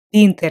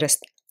Pinterest.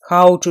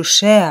 How to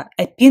share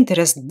a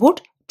Pinterest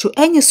board to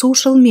any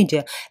social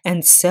media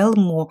and sell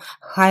more.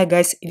 Hi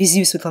guys, with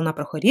you Svetlana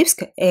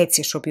Prokhorivska,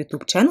 Etsy shop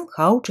YouTube channel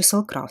How to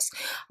Sell Crafts.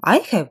 I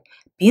have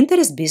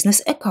Pinterest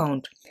business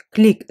account.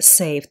 Click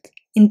Saved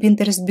in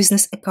Pinterest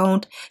business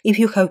account. If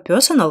you have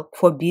personal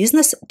for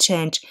business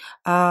change,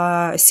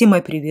 see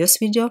my previous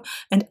video,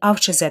 and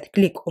after that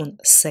click on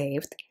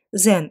Saved.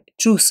 Then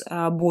choose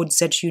a board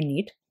that you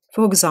need.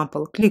 For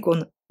example, click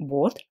on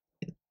board.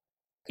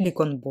 Click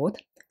on board.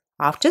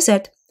 After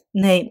that,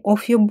 name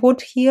of your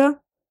board here.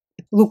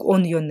 Look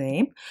on your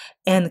name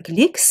and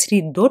click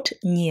three dot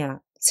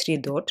near three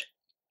dot.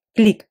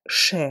 Click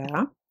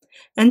share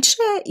and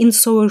share in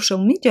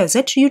social media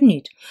that you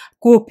need.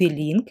 Copy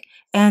link,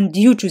 and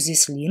due to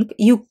this link,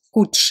 you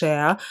could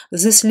share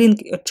this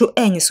link to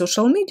any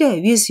social media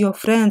with your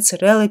friends,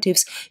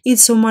 relatives.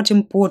 It's so much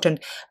important.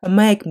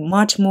 Make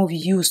much more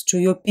views to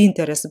your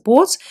Pinterest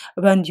boards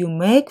when you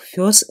make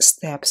first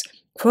steps.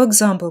 For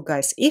example,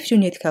 guys, if you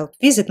need help,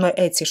 visit my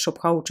Etsy shop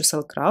How to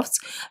Sell Crafts.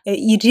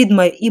 Read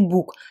my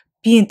ebook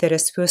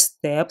Pinterest First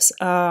Steps,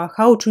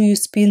 how to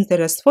use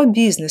Pinterest for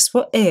business,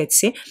 for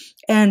Etsy,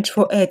 and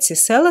for Etsy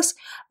sellers,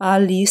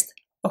 list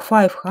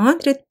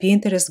 500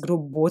 Pinterest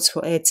group boards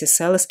for Etsy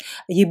sellers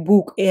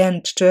ebook,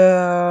 and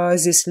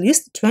this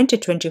list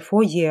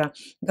 2024 year.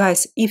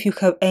 Guys, if you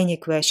have any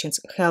questions,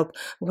 help,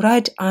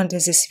 write under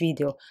this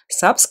video.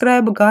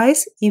 Subscribe,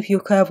 guys, if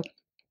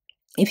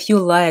you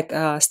like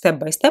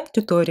step-by-step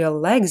tutorial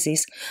like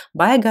this.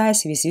 Bye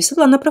guys, with you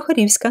Svetlana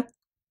Prokhorivska.